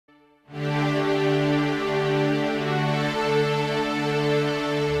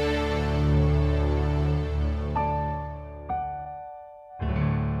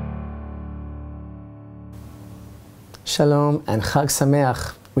Shalom and Chag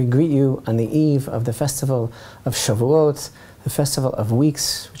Sameach. We greet you on the eve of the Festival of Shavuot, the Festival of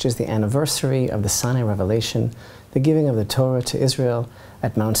Weeks, which is the anniversary of the Sinai revelation, the giving of the Torah to Israel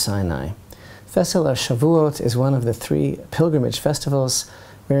at Mount Sinai. Festival of Shavuot is one of the three pilgrimage festivals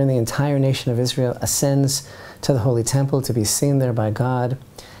wherein the entire nation of Israel ascends to the Holy Temple to be seen there by God.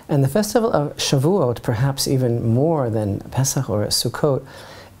 And the Festival of Shavuot, perhaps even more than Pesach or Sukkot,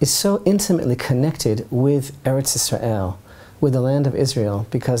 is so intimately connected with Eretz Israel, with the land of Israel,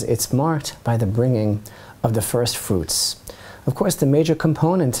 because it's marked by the bringing of the first fruits. Of course, the major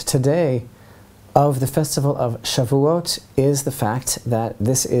component today of the Festival of Shavuot is the fact that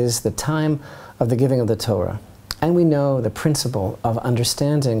this is the time of the giving of the Torah. And we know the principle of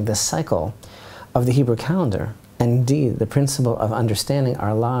understanding the cycle of the Hebrew calendar, and indeed the principle of understanding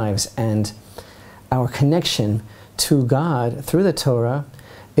our lives and our connection to God through the Torah,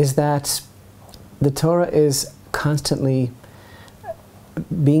 is that the Torah is constantly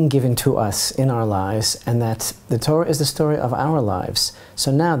being given to us in our lives, and that the Torah is the story of our lives. So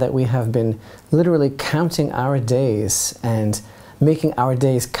now that we have been literally counting our days and making our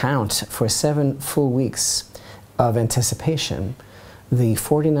days count for 7 full weeks of anticipation, the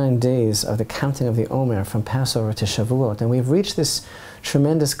 49 days of the counting of the Omer from Passover to Shavuot, and we've reached this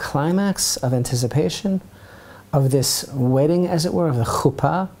tremendous climax of anticipation of this wedding, as it were, of the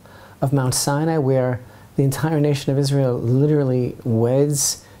chuppah of Mount Sinai, where the entire nation of Israel literally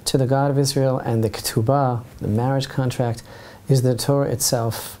weds to the God of Israel, and the ketubah, the marriage contract, is the Torah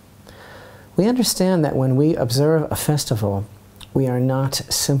itself. We understand that when we observe a festival, we are not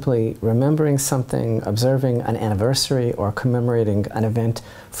simply remembering something, observing an anniversary, or commemorating an event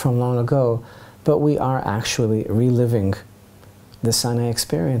from long ago, but we are actually reliving the Sinai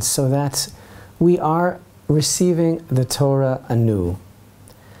experience, so that we are receiving the Torah anew.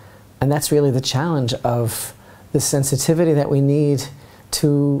 And that's really the challenge of the sensitivity that we need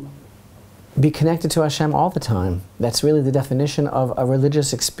to be connected to Hashem all the time. That's really the definition of a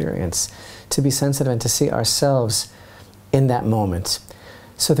religious experience, to be sensitive and to see ourselves in that moment.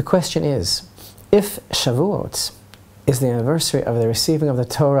 So the question is, if Shavuot is the anniversary of the receiving of the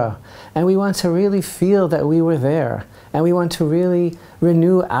Torah, and we want to really feel that we were there, and we want to really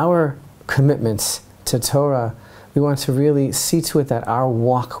renew our commitments to Torah, we want to really see to it that our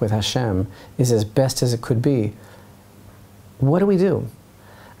walk with Hashem is as best as it could be, what do we do?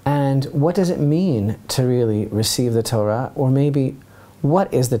 And what does it mean to really receive the Torah? Or maybe,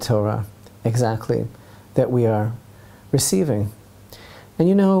 what is the Torah exactly that we are receiving? And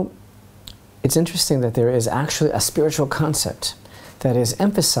you know, it's interesting that there is actually a spiritual concept that is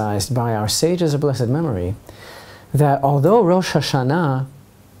emphasized by our sages of blessed memory, that although Rosh Hashanah,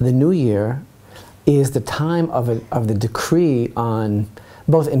 the New Year, is the time of the decree on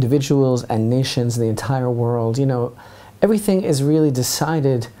both individuals and nations, the entire world. You know, everything is really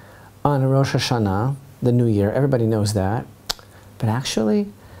decided on Rosh Hashanah, the New Year. Everybody knows that. But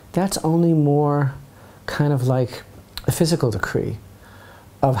actually, that's only more kind of like a physical decree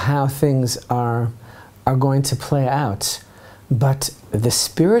of how things are going to play out. But the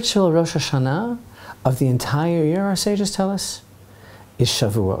spiritual Rosh Hashanah of the entire year, our sages tell us, is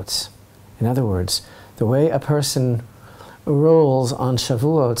Shavuot. In other words, the way a person rolls on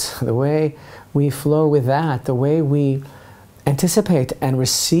Shavuot, the way we flow with that, the way we anticipate and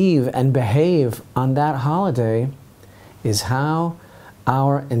receive and behave on that holiday, is how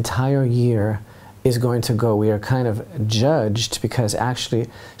our entire year is going to go. We are kind of judged, because actually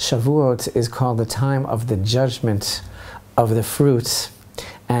Shavuot is called the time of the judgment of the fruit,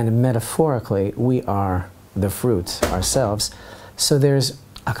 and metaphorically we are the fruit ourselves. So there's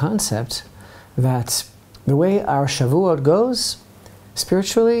a concept that the way our Shavuot goes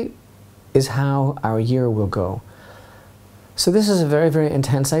spiritually is how our year will go. So this is a very, very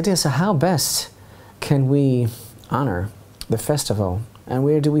intense idea. So how best can we honor the festival, and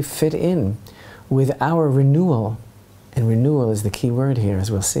where do we fit in with our renewal? And renewal is the key word here, as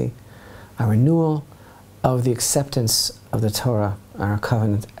we'll see. Our renewal of the acceptance of the Torah, our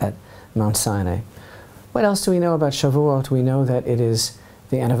covenant at Mount Sinai. What else do we know about Shavuot? We know that it is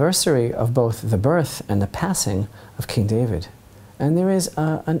the anniversary of both the birth and the passing of King David. And there is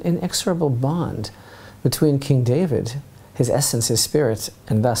an inexorable bond between King David, his essence, his spirit,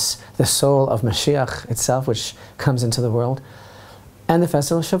 and thus the soul of Mashiach itself, which comes into the world, and the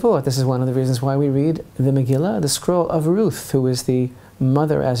Festival of Shavuot. This is one of the reasons why we read the Megillah, the scroll of Ruth, who is the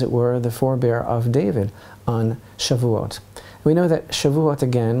mother, as it were, the forebear of David, on Shavuot. We know that Shavuot,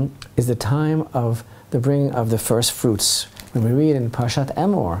 again, is the time of the bringing of the first fruits. When we read in Parshat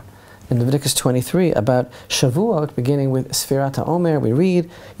Emor in Leviticus 23 about Shavuot, beginning with Sfirat HaOmer, we read,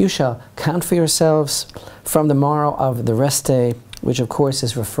 "You shall count for yourselves from the morrow of the rest day," which of course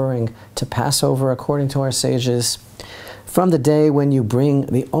is referring to Passover according to our sages. "From the day when you bring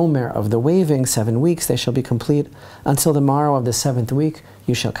the Omer of the waving, 7 weeks, they shall be complete. Until the morrow of the 7th week,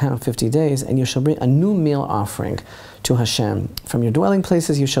 you shall count 50 days, and you shall bring a new meal offering to Hashem. From your dwelling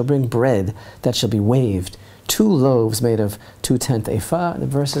places you shall bring bread that shall be waved, 2 loaves made of 2/10 ephah." The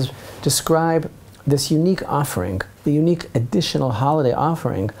verses describe this unique offering, the unique additional holiday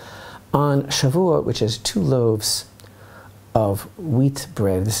offering on Shavuot, which is 2 loaves of wheat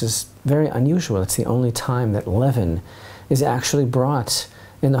bread. This is very unusual. It's the only time that leaven is actually brought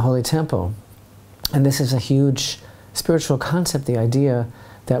in the Holy Temple. And this is a huge spiritual concept, the idea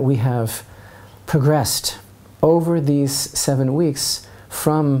that we have progressed over these 7 weeks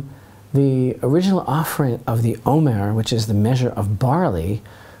from the original offering of the Omer, which is the measure of barley,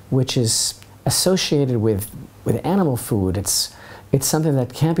 which is associated with animal food. It's something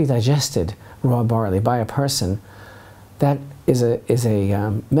that can't be digested, raw barley, by a person. That is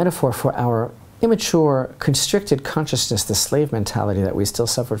a metaphor for our immature, constricted consciousness, the slave mentality that we still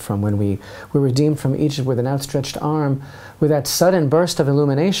suffered from when we were redeemed from Egypt with an outstretched arm, with that sudden burst of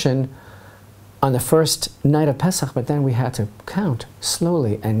illumination on the first night of Pesach, but then we had to count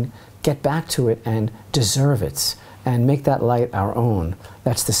slowly and get back to it and deserve it and make that light our own.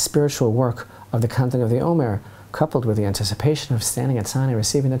 That's the spiritual work of the counting of the Omer, coupled with the anticipation of standing at Sinai,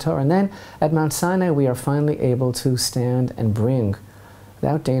 receiving the Torah. And then at Mount Sinai, we are finally able to stand and bring,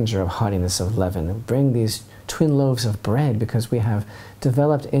 without danger of haughtiness of leaven, bring these twin loaves of bread, because we have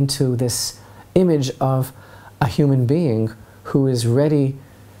developed into this image of a human being who is ready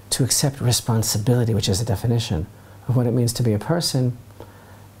to accept responsibility, which is the definition of what it means to be a person,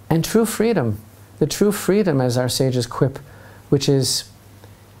 and true freedom. The true freedom, as our sages quip, which is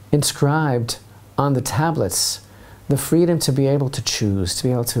inscribed on the tablets, the freedom to be able to choose, to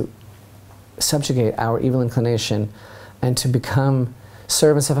be able to subjugate our evil inclination and to become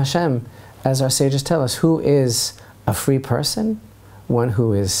servants of Hashem. As our sages tell us, who is a free person? One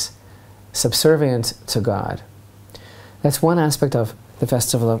who is subservient to God. That's one aspect of the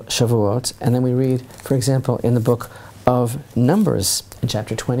Festival of Shavuot. And then we read, for example, in the book of Numbers, in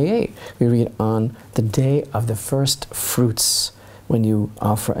chapter 28, we read on the day of the first fruits, when you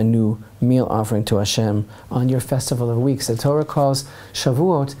offer a new meal offering to Hashem on your Festival of Weeks. The Torah calls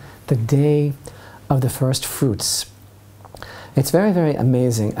Shavuot the day of the first fruits. It's very, very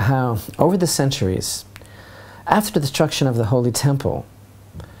amazing how, over the centuries, after the destruction of the Holy Temple,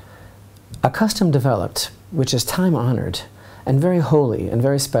 a custom developed, which is time-honored and very holy and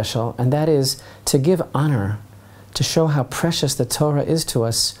very special, and that is to give honor, to show how precious the Torah is to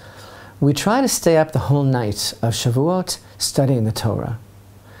us. We try to stay up the whole night of Shavuot studying the Torah.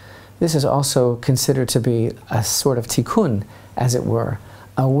 This is also considered to be a sort of tikkun, as it were,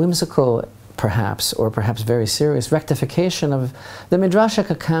 a whimsical, perhaps, or perhaps very serious rectification of the Midrashic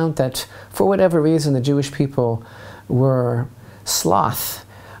account that, for whatever reason, the Jewish people were sloth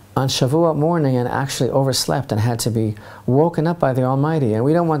on Shavuot morning and actually overslept and had to be woken up by the Almighty. And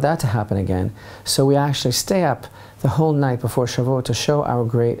we don't want that to happen again. So we actually stay up the whole night before Shavuot to show our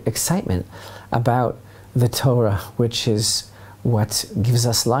great excitement about the Torah, which is what gives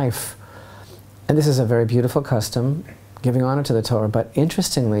us life. And this is a very beautiful custom, giving honor to the Torah. But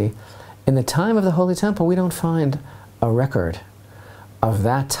interestingly, in the time of the Holy Temple, we don't find a record of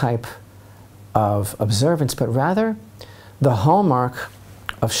that type of observance, but rather the hallmark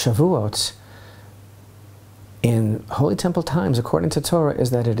of Shavuot in Holy Temple times, according to Torah, is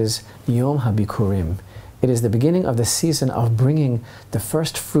that it is Yom HaBikurim. It is the beginning of the season of bringing the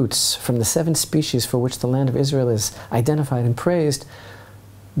first fruits from the 7 species for which the land of Israel is identified and praised,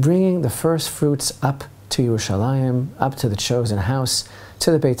 bringing the first fruits up to Yerushalayim, up to the chosen house,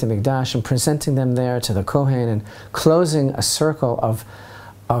 to the Beit HaMikdash, and presenting them there to the Kohen, and closing a circle of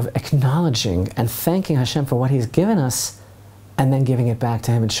acknowledging and thanking Hashem for what He's given us, and then giving it back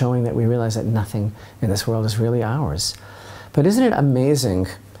to Him and showing that we realize that nothing in this world is really ours. But isn't it amazing?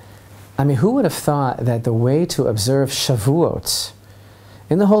 I mean, who would have thought that the way to observe Shavuot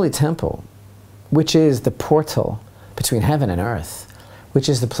in the Holy Temple, which is the portal between heaven and earth, which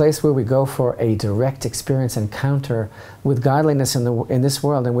is the place where we go for a direct experience encounter with godliness in this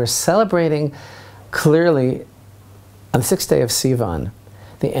world, and we're celebrating clearly on the 6th day of Sivan,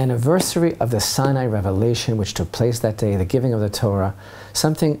 the anniversary of the Sinai revelation which took place that day, the giving of the Torah,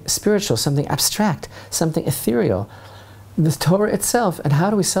 something spiritual, something abstract, something ethereal, the Torah itself. And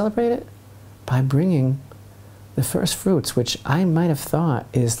how do we celebrate it? By bringing the first fruits, which I might have thought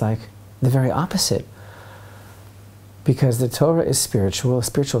is like the very opposite because the Torah is spiritual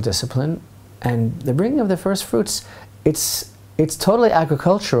discipline, and the bringing of the first fruits, it's totally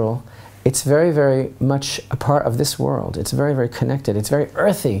agricultural. It's very, very much a part of this world. It's very, very connected. It's very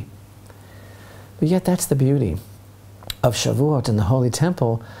earthy. But yet that's the beauty of Shavuot in the Holy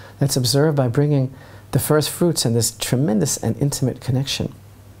Temple that's observed by bringing the first fruits and this tremendous and intimate connection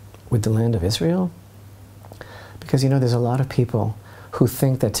with the land of Israel. Because, you know, there's a lot of people who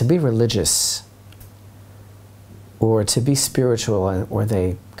think that to be religious or to be spiritual, or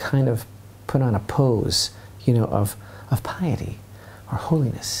they kind of put on a pose, you know, of piety or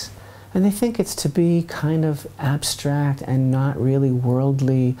holiness. And they think it's to be kind of abstract and not really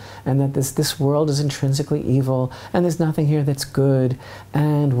worldly, and that this world is intrinsically evil, and there's nothing here that's good,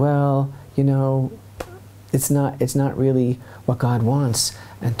 and, well, you know, it's not really what God wants.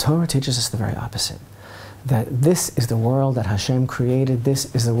 And Torah teaches us the very opposite. That this is the world that Hashem created,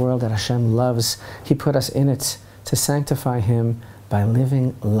 this is the world that Hashem loves. He put us in it to sanctify Him by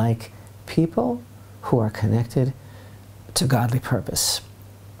living like people who are connected to godly purpose.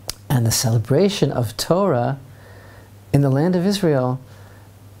 And the celebration of Torah in the land of Israel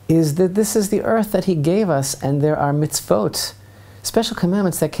is that this is the earth that He gave us, and there are mitzvot, special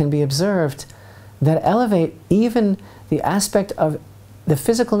commandments that can be observed that elevate even the aspect of the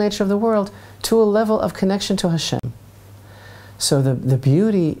physical nature of the world to a level of connection to Hashem. So the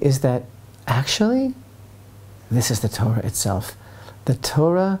beauty is that actually, this is the Torah itself. The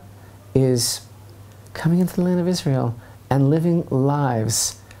Torah is coming into the land of Israel and living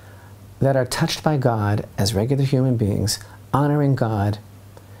lives that are touched by God as regular human beings, honoring God,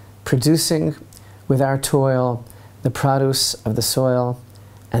 producing with our toil the produce of the soil,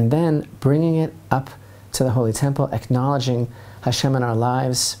 and then bringing it up to the Holy Temple, acknowledging Hashem in our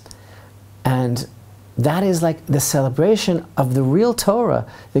lives. And that is like the celebration of the real Torah.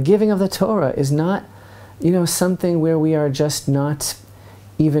 The giving of the Torah is not, you know, something where we are just not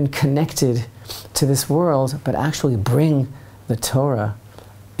even connected to this world, but actually bring the Torah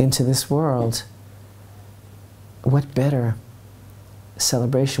into this world. What better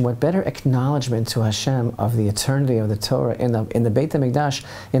celebration, what better acknowledgement to Hashem of the eternity of the Torah in the Beit HaMikdash,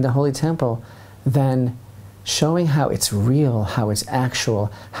 in the Holy Temple, than showing how it's real, how it's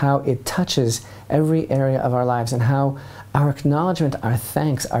actual, how it touches every area of our lives, and how our acknowledgement, our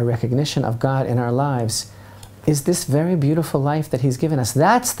thanks, our recognition of God in our lives is this very beautiful life that He's given us.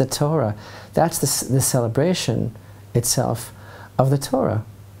 That's the Torah. That's the celebration itself of the Torah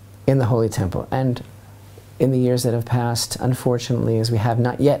in the Holy Temple. And in the years that have passed, unfortunately, as we have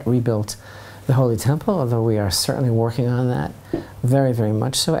not yet rebuilt the Holy Temple, although we are certainly working on that very, very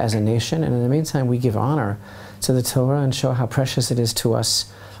much so as a nation. And in the meantime, we give honor to the Torah and show how precious it is to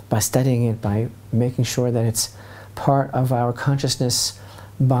us by studying it, by making sure that it's part of our consciousness,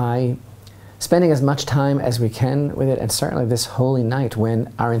 by spending as much time as we can with it, and certainly this holy night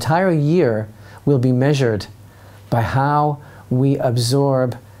when our entire year will be measured by how we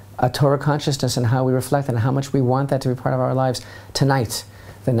absorb a Torah consciousness and how we reflect and how much we want that to be part of our lives. Tonight,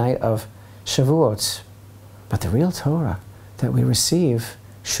 the night of Shavuot. But the real Torah that we receive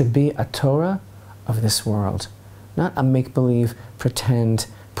should be a Torah of this world, not a make-believe, pretend,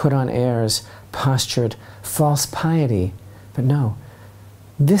 put on airs, postured, false piety. But no,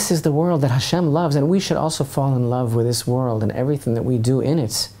 this is the world that Hashem loves, and we should also fall in love with this world, and everything that we do in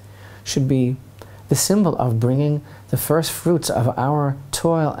it should be the symbol of bringing the first fruits of our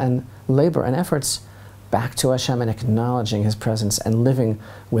toil and labor and efforts back to Hashem and acknowledging His presence and living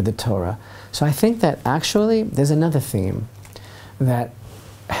with the Torah. So I think that actually there's another theme that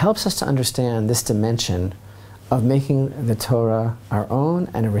helps us to understand this dimension of making the Torah our own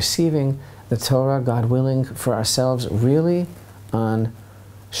and receiving the Torah, God willing, for ourselves really on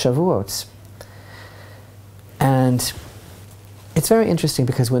Shavuot. And it's very interesting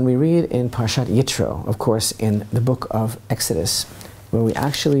because when we read in Parshat Yitro, of course, in the book of Exodus, where we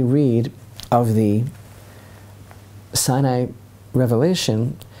actually read of the Sinai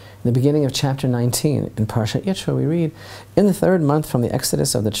revelation, in the beginning of chapter 19, in Parshat Yitro, we read, "In the 3rd month from the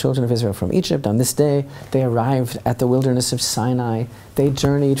exodus of the children of Israel from Egypt, on this day they arrived at the wilderness of Sinai. They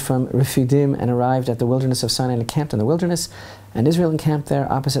journeyed from Rephidim and arrived at the wilderness of Sinai and encamped in the wilderness, and Israel encamped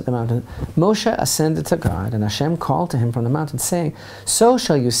there opposite the mountain. Moshe ascended to God, and Hashem called to him from the mountain, saying, 'So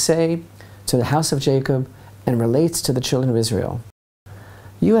shall you say to the house of Jacob,' and relates to the children of Israel,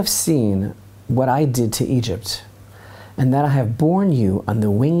 'You have seen what I did to Egypt, and that I have borne you on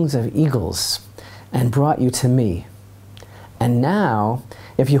the wings of eagles and brought you to me. And now,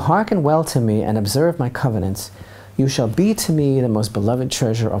 if you hearken well to me and observe my covenants, you shall be to me the most beloved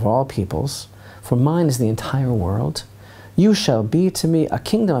treasure of all peoples, for mine is the entire world. You shall be to me a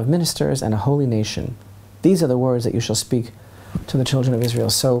kingdom of ministers and a holy nation.' These are the words that you shall speak to the children of Israel.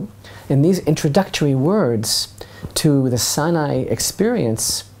 So in these introductory words to the Sinai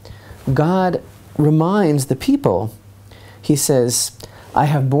experience, God reminds the people, he says, I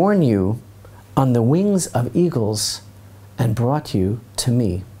have borne you on the wings of eagles and brought you to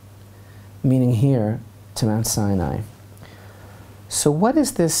me, meaning here to Mount Sinai. So what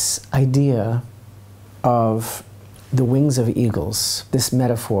is this idea of the wings of eagles, this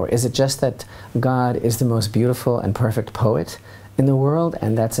metaphor? Is it just that God is the most beautiful and perfect poet in the world,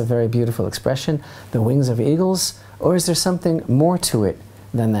 and that's a very beautiful expression, the wings of eagles? Or is there something more to it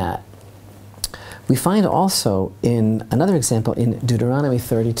than that? We find also in another example in Deuteronomy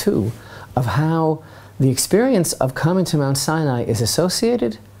 32 of how the experience of coming to Mount Sinai is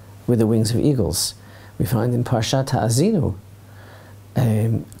associated with the wings of eagles. We find in Parshat Ha'azinu,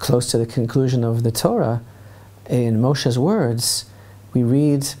 close to the conclusion of the Torah, in Moshe's words, we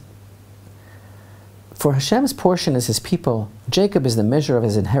read, for Hashem's portion is his people, Jacob is the measure of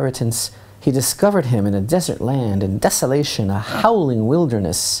his inheritance. He discovered him in a desert land, in desolation, a howling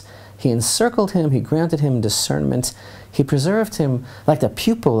wilderness. He encircled him, he granted him discernment. He preserved him like the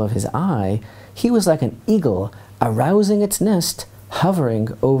pupil of his eye. He was like an eagle arousing its nest,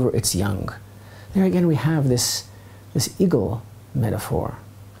 hovering over its young. There again we have this eagle metaphor.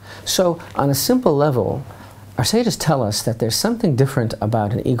 So on a simple level, our sages tell us that there's something different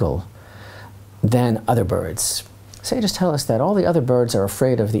about an eagle than other birds. Sages tell us that all the other birds are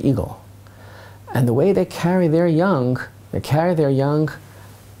afraid of the eagle. And the way they carry their young,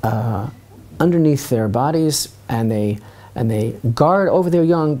 underneath their bodies, and they guard over their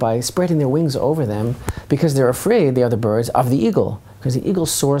young by spreading their wings over them, because they're afraid, the other birds, of the eagle, because the eagle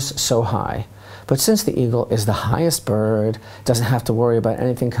soars so high. But since the eagle is the highest bird, doesn't have to worry about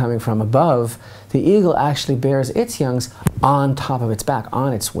anything coming from above, the eagle actually bears its youngs on top of its back,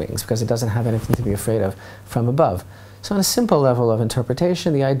 on its wings, because it doesn't have anything to be afraid of from above. So on a simple level of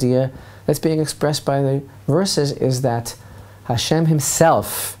interpretation, the idea that's being expressed by the verses is that Hashem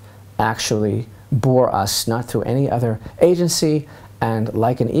himself actually bore us, not through any other agency, and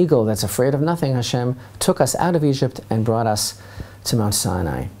like an eagle that's afraid of nothing, Hashem took us out of Egypt and brought us to Mount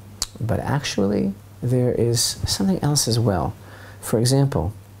Sinai. But actually, there is something else as well. For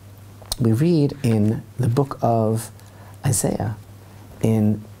example, we read in the book of Isaiah,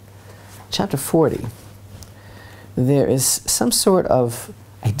 in chapter 40, there is some sort of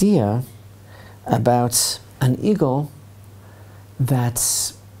idea about an eagle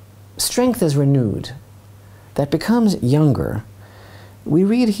that's strength is renewed, that becomes younger. We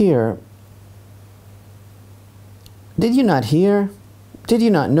read here, did you not hear? Did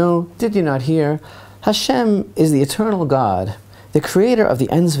you not know? Did you not hear? Hashem is the eternal God, the creator of the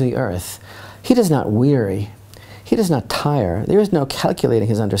ends of the earth. He does not weary. He does not tire. There is no calculating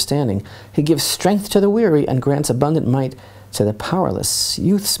his understanding. He gives strength to the weary and grants abundant might to the powerless.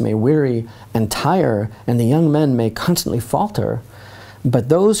 Youths may weary and tire, and the young men may constantly falter. But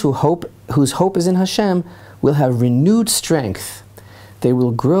those whose hope is in Hashem will have renewed strength. They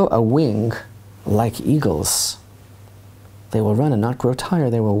will grow a wing like eagles. They will run and not grow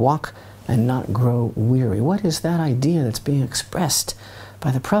tired. They will walk and not grow weary. What is that idea that's being expressed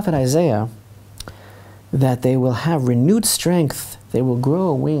by the prophet Isaiah? That they will have renewed strength. They will grow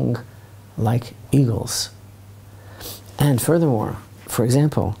a wing like eagles. And furthermore, for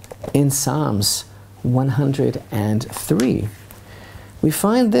example, in Psalms 103, we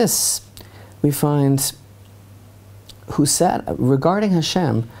find this. We find, regarding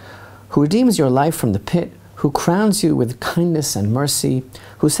Hashem, who redeems your life from the pit, who crowns you with kindness and mercy,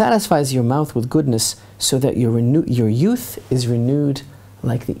 who satisfies your mouth with goodness, so that your youth is renewed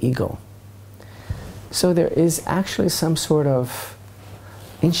like the eagle. So there is actually some sort of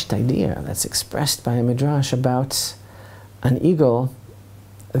ancient idea that's expressed by a midrash about an eagle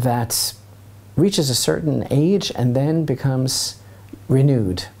that reaches a certain age and then becomes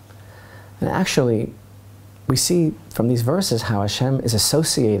renewed. And actually, we see from these verses how Hashem is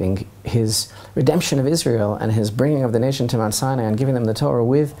associating his redemption of Israel and his bringing of the nation to Mount Sinai and giving them the Torah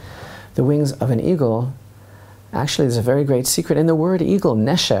with the wings of an eagle. Actually, there's a very great secret in the word eagle,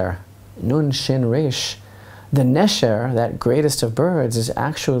 nesher, nun shin resh. The nesher, that greatest of birds, is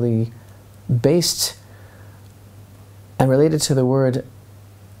actually based and related to the word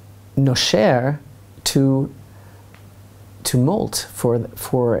nosher, to molt, for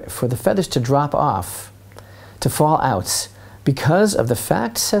the feathers to drop off, to fall out, because of the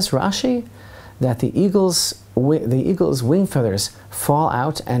fact, says Rashi, that the eagle's wing feathers fall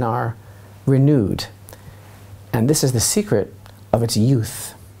out and are renewed. And this is the secret of its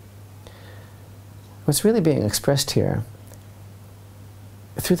youth. What's really being expressed here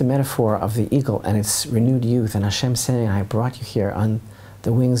through the metaphor of the eagle and its renewed youth, and Hashem saying, I brought you here on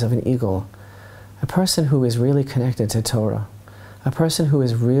the wings of an eagle, a person who is really connected to Torah, a person who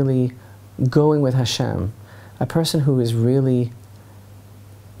is really going with Hashem, a person who is really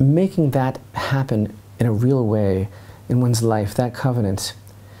making that happen in a real way in one's life, that covenant,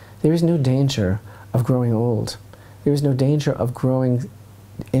 there is no danger of growing old. There is no danger of growing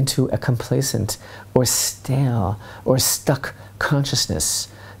into a complacent or stale or stuck consciousness,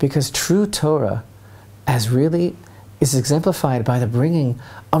 because true Torah as really is exemplified by the bringing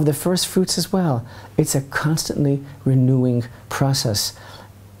of the first fruits as well. It's a constantly renewing process.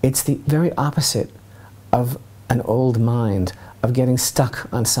 It's the very opposite of an old mind, of getting stuck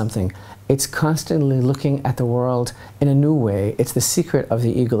on something. It's constantly looking at the world in a new way. It's the secret of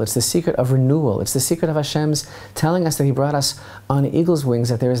the eagle. It's the secret of renewal. It's the secret of Hashem's telling us that He brought us on eagle's wings,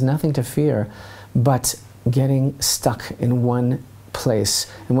 that there is nothing to fear but getting stuck in one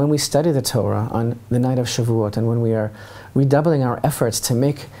place. And when we study the Torah on the night of Shavuot, and when we are redoubling our efforts to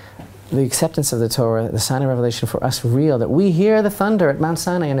make the acceptance of the Torah, the Sinai revelation for us real, that we hear the thunder at Mount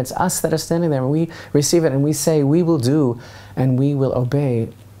Sinai and it's us that are standing there and we receive it and we say, we will do and we will obey.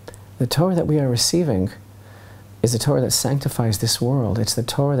 The Torah that we are receiving is the Torah that sanctifies this world. It's the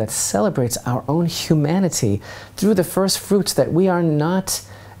Torah that celebrates our own humanity through the first fruits, that we are not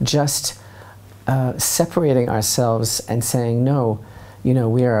just separating ourselves and saying, no, you know,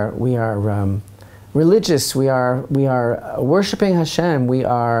 we are religious, we are worshiping Hashem, we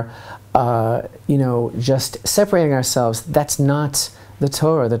are you know, just separating ourselves. That's not the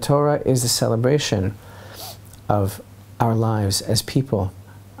Torah. The Torah is the celebration of our lives as people.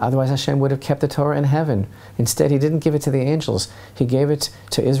 Otherwise Hashem would have kept the Torah in heaven. Instead, He didn't give it to the angels. He gave it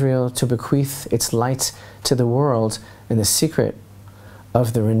to Israel to bequeath its light to the world in the secret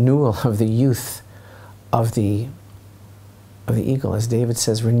of the renewal of the youth of the eagle. As David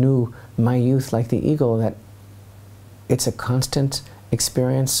says, renew my youth like the eagle, that it's a constant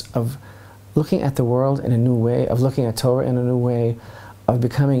experience of looking at the world in a new way, of looking at Torah in a new way, of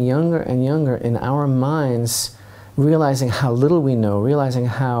becoming younger and younger in our minds, realizing how little we know, realizing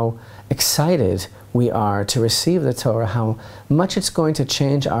how excited we are to receive the Torah, how much it's going to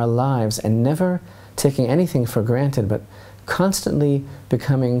change our lives, and never taking anything for granted, but constantly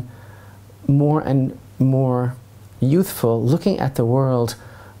becoming more and more youthful, looking at the world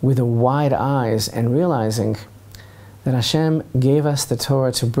with wide eyes and realizing that Hashem gave us the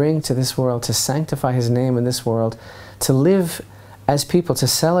Torah to bring to this world, to sanctify His name in this world, to live as people, to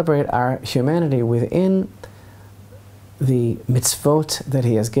celebrate our humanity within the mitzvot that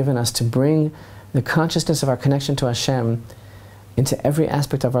He has given us, to bring the consciousness of our connection to Hashem into every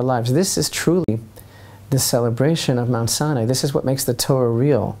aspect of our lives. This is truly the celebration of Mount Sinai. This is what makes the Torah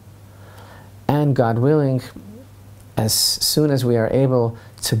real. And God willing, as soon as we are able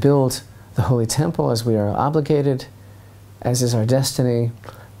to build the Holy Temple, as we are obligated, as is our destiny,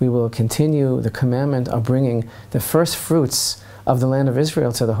 we will continue the commandment of bringing the first fruits of the land of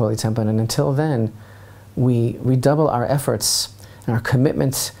Israel to the Holy Temple. And until then, we redouble our efforts and our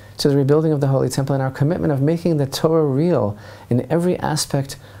commitment to the rebuilding of the Holy Temple and our commitment of making the Torah real in every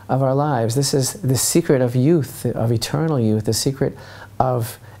aspect of our lives. This is the secret of youth, of eternal youth, the secret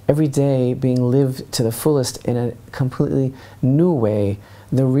of every day being lived to the fullest in a completely new way.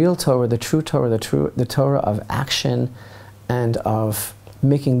 The real Torah, the true Torah, the Torah of action and of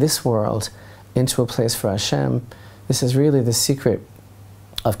making this world into a place for Hashem. This is really the secret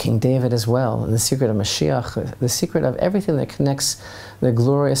of King David as well, and the secret of Mashiach, the secret of everything that connects the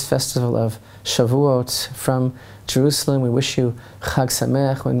glorious festival of Shavuot from Jerusalem. We wish you Chag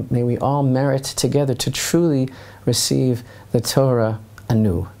Sameach, and may we all merit together to truly receive the Torah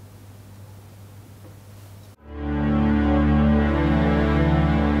anew.